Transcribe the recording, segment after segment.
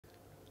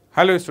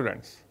Hello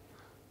students,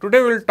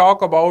 today we will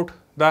talk about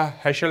the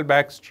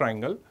Hesselbach's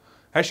triangle.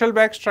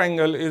 Hesselbach's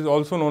triangle is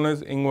also known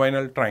as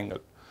inguinal triangle.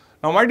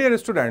 Now my dear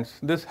students,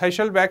 this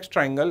Hesselbach's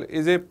triangle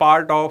is a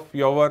part of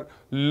your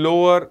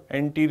lower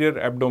anterior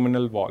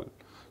abdominal wall.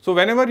 So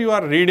whenever you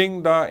are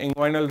reading the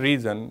inguinal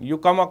region, you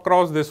come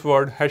across this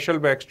word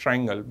Hesselbach's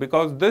triangle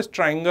because this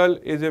triangle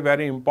is a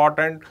very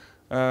important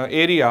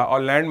area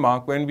or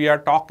landmark when we are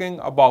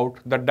talking about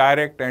the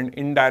direct and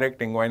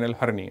indirect inguinal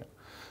hernia.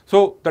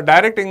 So the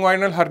direct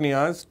inguinal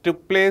hernias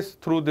took place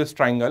through this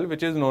triangle,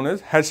 which is known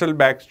as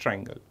Hesselbach's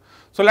triangle.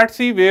 So let's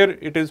see where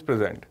it is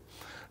present.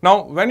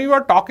 Now when you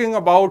are talking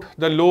about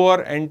the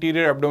lower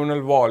anterior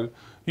abdominal wall,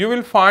 you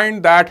will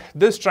find that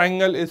this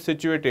triangle is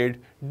situated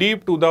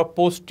deep to the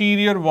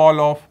posterior wall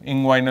of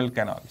inguinal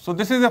canal. So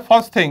this is the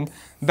first thing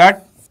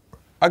that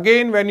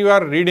again when you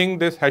are reading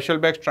this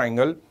Hesselbach's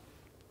triangle,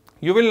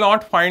 you will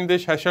not find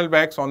this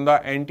Hesselbach's on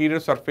the anterior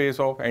surface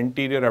of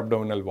anterior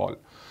abdominal wall.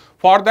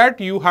 For that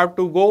you have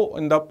to go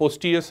in the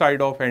posterior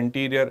side of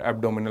anterior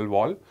abdominal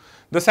wall.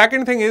 The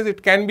second thing is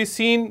it can be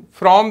seen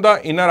from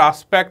the inner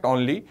aspect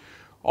only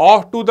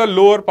or to the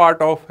lower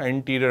part of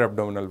anterior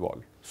abdominal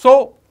wall.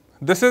 So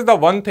this is the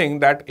one thing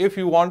that if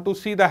you want to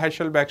see the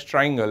Hesselbach's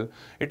triangle,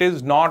 it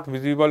is not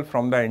visible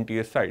from the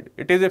anterior side.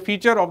 It is a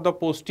feature of the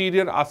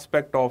posterior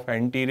aspect of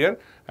anterior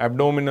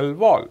abdominal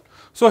wall.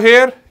 So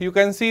here you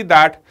can see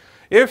that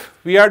if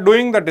we are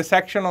doing the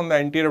dissection on the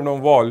anterior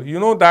abdominal wall, you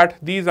know that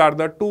these are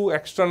the two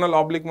external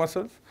oblique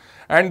muscles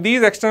and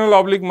these external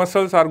oblique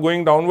muscles are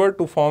going downward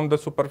to form the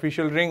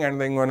superficial ring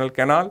and the inguinal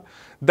canal.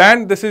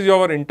 Then this is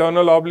your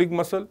internal oblique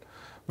muscle.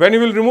 When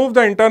you will remove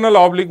the internal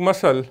oblique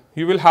muscle,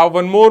 you will have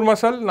one more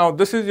muscle. Now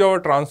this is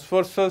your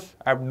transversus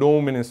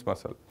abdominis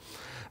muscle.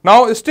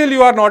 Now still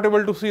you are not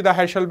able to see the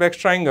Hesselbach's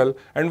triangle,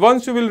 and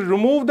once you will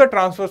remove the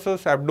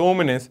transversus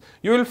abdominis,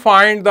 you will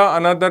find the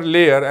another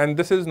layer, and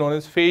this is known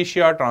as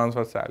fascia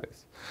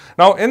transversalis.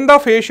 Now in the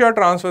fascia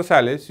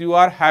transversalis, you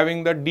are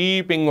having the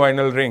deep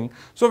inguinal ring.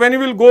 So when you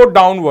will go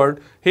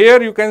downward, here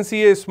you can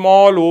see a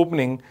small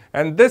opening,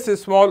 and this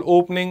small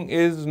opening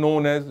is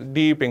known as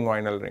deep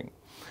inguinal ring.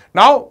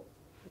 Now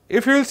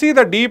if you will see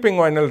the deep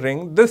inguinal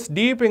ring, this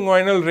deep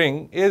inguinal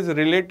ring is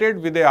related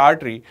with a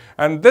artery,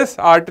 and this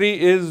artery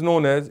is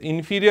known as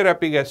inferior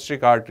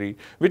epigastric artery,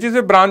 which is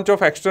a branch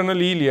of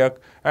external iliac,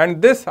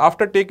 and this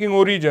after taking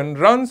origin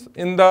runs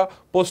in the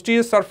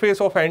posterior surface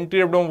of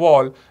anterior abdominal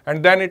wall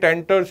and then it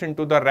enters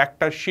into the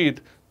rectus sheath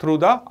through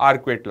the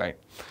arcuate line.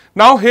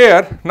 Now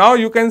here, now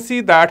you can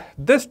see that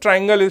this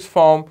triangle is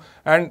formed,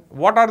 and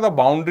what are the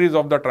boundaries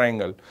of the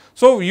triangle?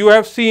 So you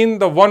have seen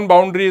the one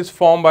boundary is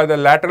formed by the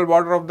lateral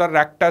border of the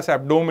rectus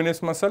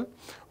abdominis muscle,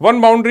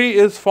 one boundary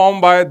is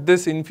formed by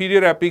this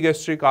inferior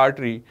epigastric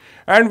artery,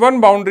 and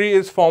one boundary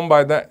is formed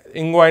by the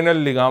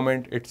inguinal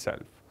ligament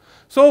itself.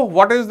 So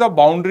what is the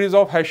boundaries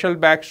of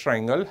Hesselbach's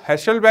triangle?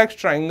 Hesselbach's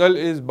triangle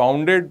is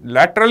bounded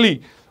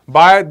laterally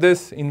by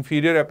this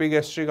inferior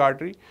epigastric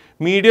artery,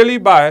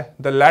 medially by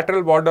the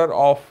lateral border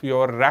of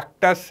your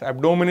rectus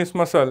abdominis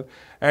muscle,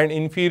 and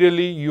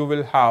inferiorly you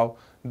will have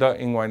the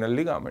inguinal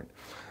ligament.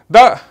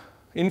 The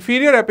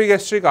inferior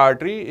epigastric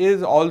artery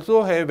is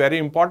also a very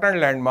important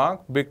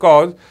landmark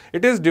because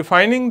it is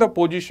defining the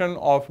position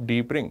of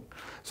deep ring.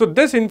 So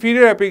this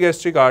inferior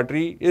epigastric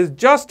artery is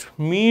just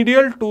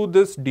medial to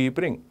this deep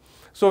ring.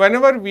 So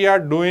whenever we are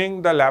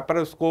doing the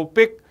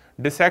laparoscopic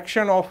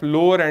dissection of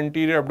lower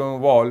anterior abdominal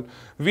wall,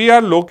 we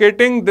are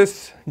locating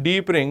this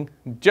deep ring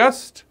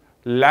just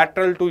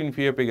lateral to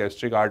inferior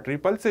epigastric artery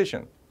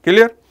pulsation.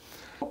 Clear?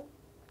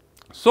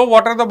 So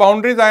what are the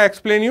boundaries? I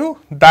explain you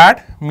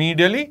that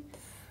medially.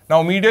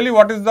 Now medially,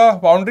 what is the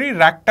boundary?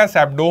 Rectus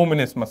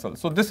abdominis muscle.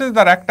 So this is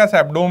the rectus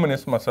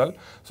abdominis muscle.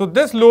 So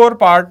this lower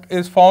part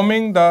is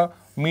forming the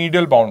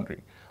medial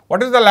boundary.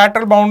 What is the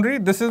lateral boundary?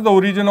 This is the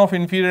origin of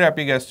inferior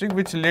epigastric,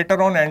 which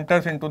later on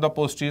enters into the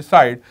posterior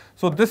side.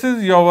 So this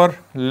is your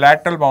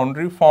lateral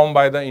boundary formed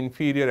by the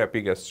inferior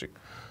epigastric.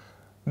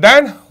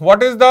 Then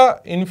what is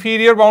the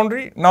inferior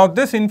boundary? Now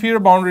this inferior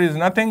boundary is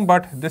nothing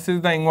but this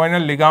is the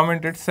inguinal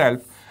ligament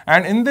itself,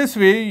 and in this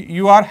way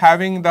you are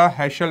having the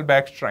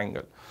Hesselbach's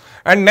triangle.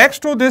 And next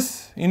to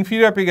this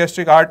inferior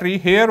epigastric artery,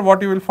 here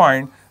what you will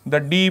find?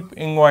 The deep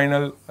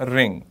inguinal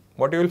ring.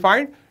 What you will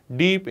find?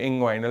 Deep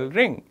inguinal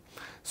ring.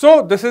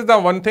 So this is the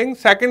one thing.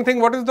 Second thing,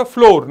 what is the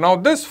floor? Now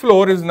this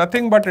floor is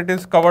nothing but it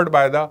is covered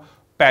by the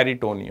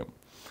peritoneum.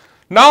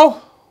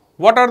 Now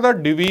what are the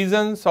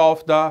divisions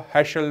of the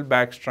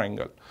Hesselbach's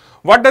triangle?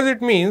 What does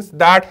it mean?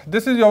 That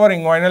this is your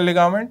inguinal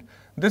ligament,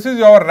 this is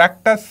your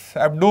rectus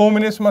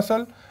abdominis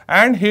muscle,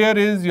 and here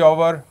is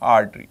your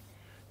artery.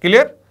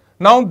 Clear?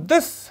 Now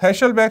this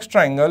Hesselbach's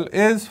triangle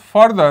is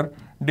further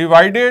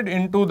divided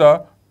into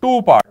the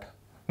two parts.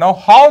 Now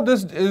how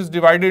this is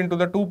divided into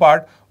the two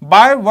parts?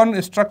 By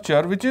one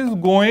structure which is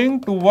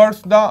going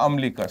towards the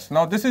umbilicus.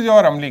 Now this is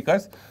your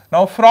umbilicus.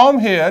 Now from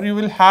here you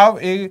will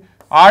have a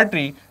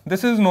artery.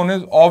 This is known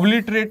as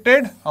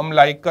obliterated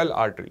umbilical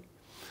artery.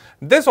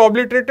 This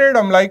obliterated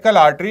umbilical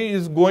artery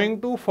is going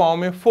to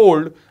form a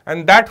fold,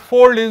 and that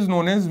fold is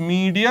known as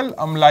medial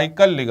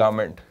umbilical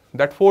ligament.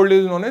 That fold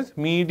is known as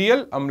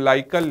medial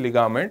umbilical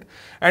ligament,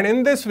 and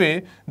in this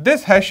way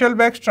this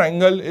Hesselbach's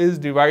triangle is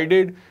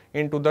divided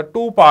into the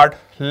two parts,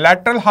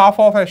 lateral half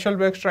of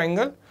Hesselbach's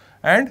triangle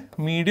and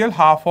medial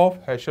half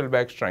of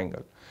Hesselbach's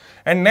triangle.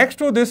 And next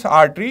to this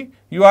artery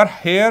you are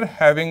here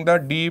having the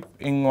deep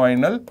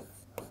inguinal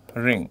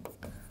ring.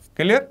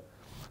 Clear?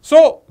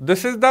 So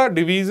this is the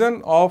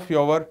division of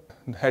your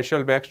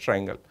Hesselbach's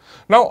triangle.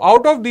 Now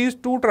out of these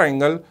two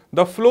triangles,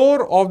 the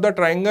floor of the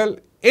triangle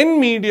in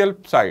medial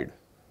side,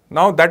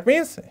 now that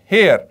means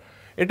here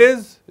it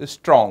is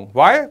strong.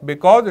 Why?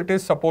 Because it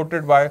is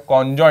supported by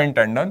conjoint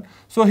tendon.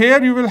 So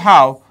here you will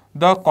have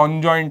the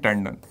conjoint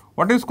tendon.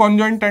 What is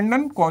conjoint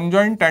tendon?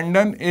 Conjoint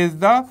tendon is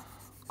the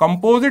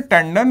composite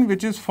tendon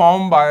which is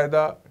formed by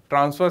the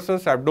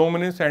transversus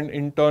abdominis and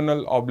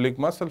internal oblique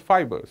muscle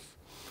fibers.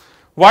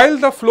 While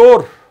the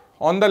floor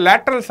on the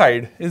lateral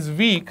side is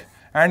weak,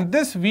 and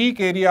this weak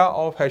area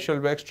of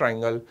Hesselbach's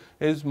triangle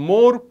is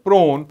more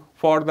prone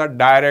for the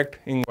direct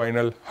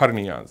inguinal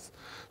hernias.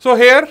 So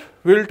here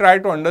we will try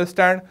to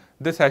understand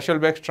this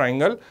Hesselbach's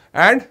triangle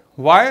and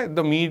why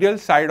the medial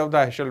side of the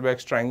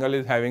Hesselbach's triangle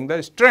is having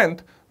the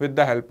strength with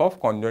the help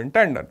of conjoint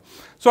tendon.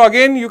 So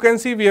again you can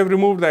see we have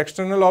removed the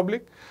external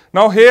oblique.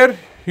 Now here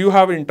you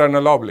have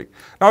internal oblique.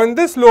 Now in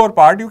this lower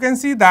part you can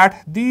see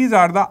that these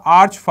are the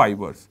arch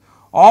fibers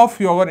of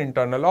your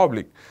internal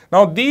oblique.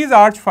 Now these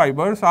arch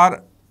fibers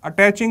are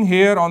attaching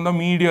here on the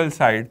medial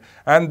side,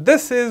 and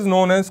this is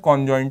known as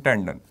conjoint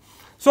tendon.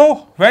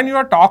 So when you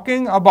are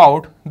talking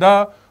about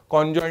the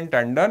conjoint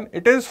tendon,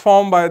 it is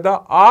formed by the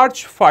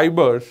arch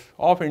fibers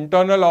of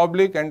internal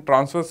oblique and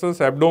transversus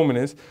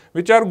abdominis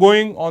which are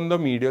going on the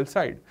medial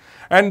side,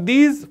 and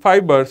these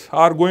fibers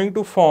are going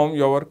to form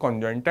your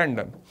conjoint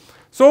tendon.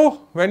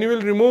 So when you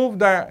will remove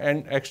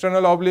the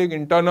external oblique,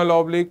 internal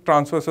oblique,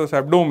 transversus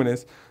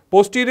abdominis,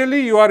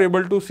 posteriorly you are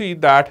able to see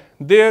that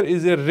there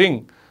is a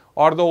ring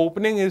or the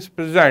opening is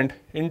present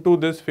into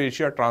this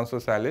fascia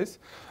transversalis,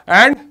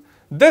 and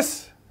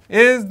this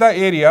is the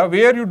area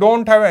where you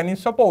don't have any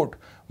support,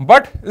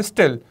 but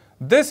still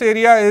this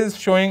area is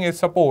showing a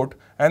support,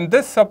 and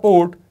this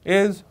support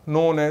is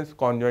known as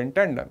conjoint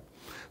tendon.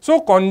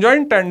 So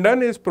conjoint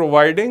tendon is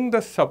providing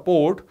the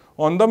support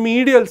on the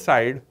medial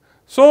side.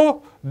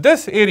 So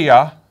this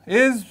area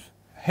is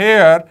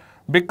here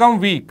become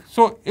weak.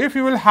 So if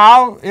you will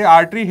have a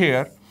artery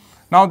here,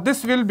 now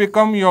this will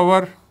become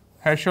your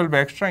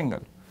Hesselbach's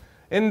triangle.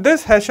 In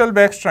this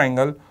Hesselbach's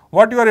triangle,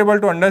 what you are able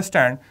to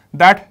understand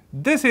that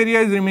this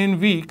area is remain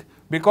weak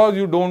because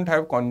you don't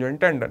have conjoint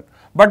tendon,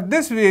 but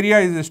this area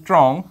is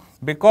strong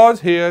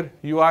because here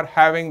you are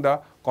having the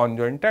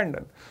conjoint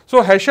tendon.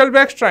 So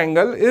Hesselbach's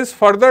triangle is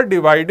further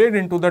divided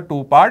into the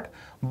two parts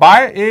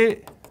by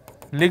a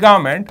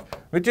ligament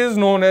which is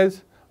known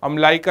as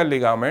umbilical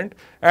ligament,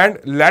 and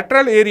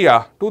lateral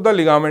area to the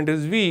ligament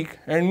is weak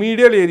and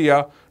medial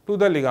area to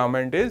the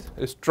ligament is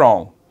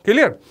strong.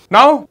 Clear?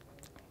 Now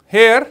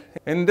here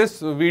in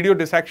this video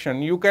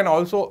dissection you can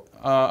also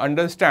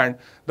understand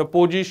the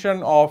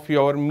position of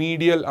your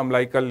medial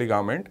umbilical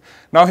ligament.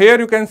 Now here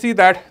you can see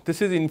that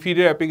this is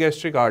inferior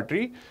epigastric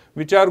artery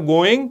which are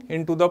going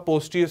into the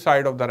posterior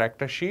side of the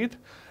rectus sheath,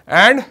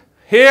 and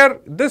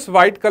here this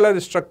white color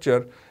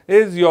structure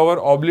is your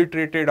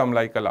obliterated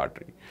umbilical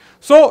artery.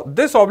 So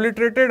this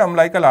obliterated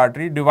umbilical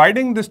artery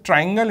dividing this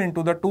triangle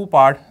into the two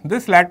parts,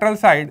 this lateral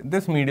side,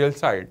 this medial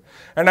side,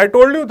 and I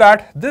told you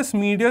that this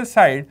medial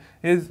side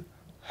is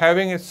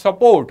having a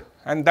support,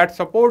 and that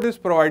support is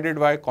provided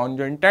by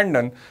conjoint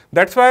tendon.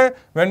 That's why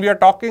when we are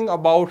talking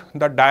about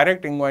the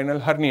direct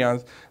inguinal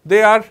hernias,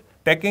 they are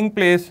taking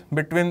place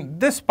between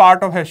this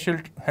part of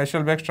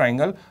Hesselbach's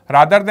triangle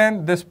rather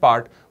than this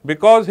part,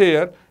 because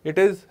here it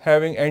is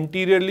having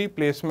anteriorly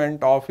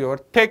placement of your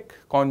thick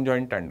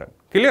conjoint tendon.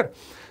 Clear?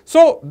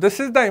 So this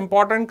is the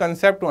important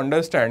concept to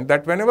understand,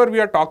 that whenever we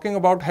are talking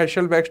about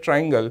Hesselbach's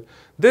triangle,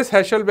 this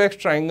Hesselbach's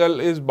triangle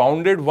is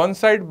bounded one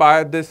side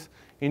by this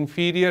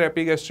inferior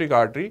epigastric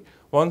artery,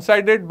 one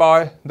sided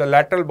by the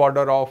lateral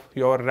border of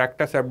your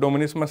rectus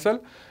abdominis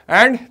muscle,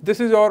 and this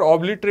is your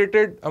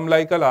obliterated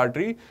umbilical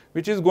artery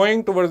which is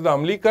going towards the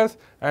umbilicus,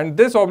 and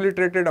this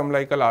obliterated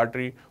umbilical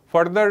artery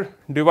further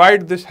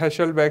divide this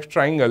Hesselbach's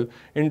triangle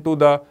into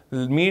the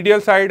medial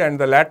side and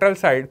the lateral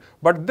side,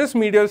 but this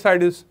medial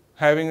side is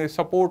having a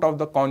support of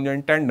the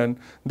conjoint tendon.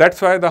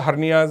 That's why the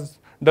hernias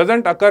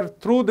doesn't occur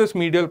through this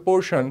medial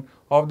portion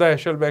of the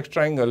Hesselbach's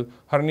triangle,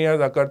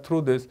 hernias occur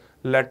through this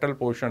lateral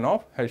portion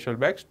of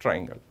Hesselbach's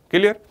triangle.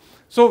 Clear?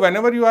 So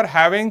whenever you are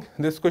having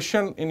this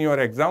question in your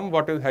exam,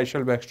 what is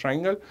Hesselbach's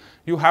triangle,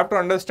 you have to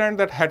understand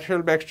that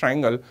Hesselbach's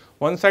triangle,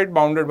 one side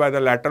bounded by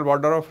the lateral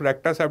border of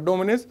rectus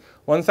abdominis,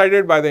 one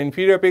sided by the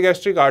inferior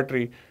epigastric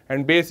artery,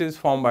 and base is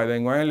formed by the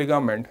inguinal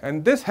ligament,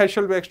 and this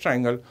Hesselbach's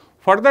triangle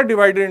further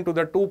divided into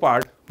the two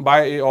parts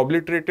by a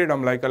obliterated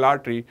umbilical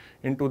artery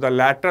into the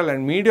lateral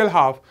and medial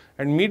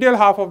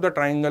half of the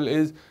triangle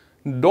is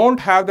don't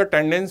have the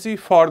tendency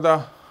for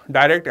the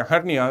direct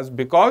hernias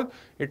because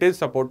it is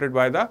supported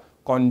by the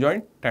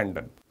conjoint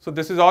tendon. So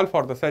this is all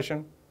for the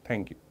session.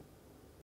 Thank you.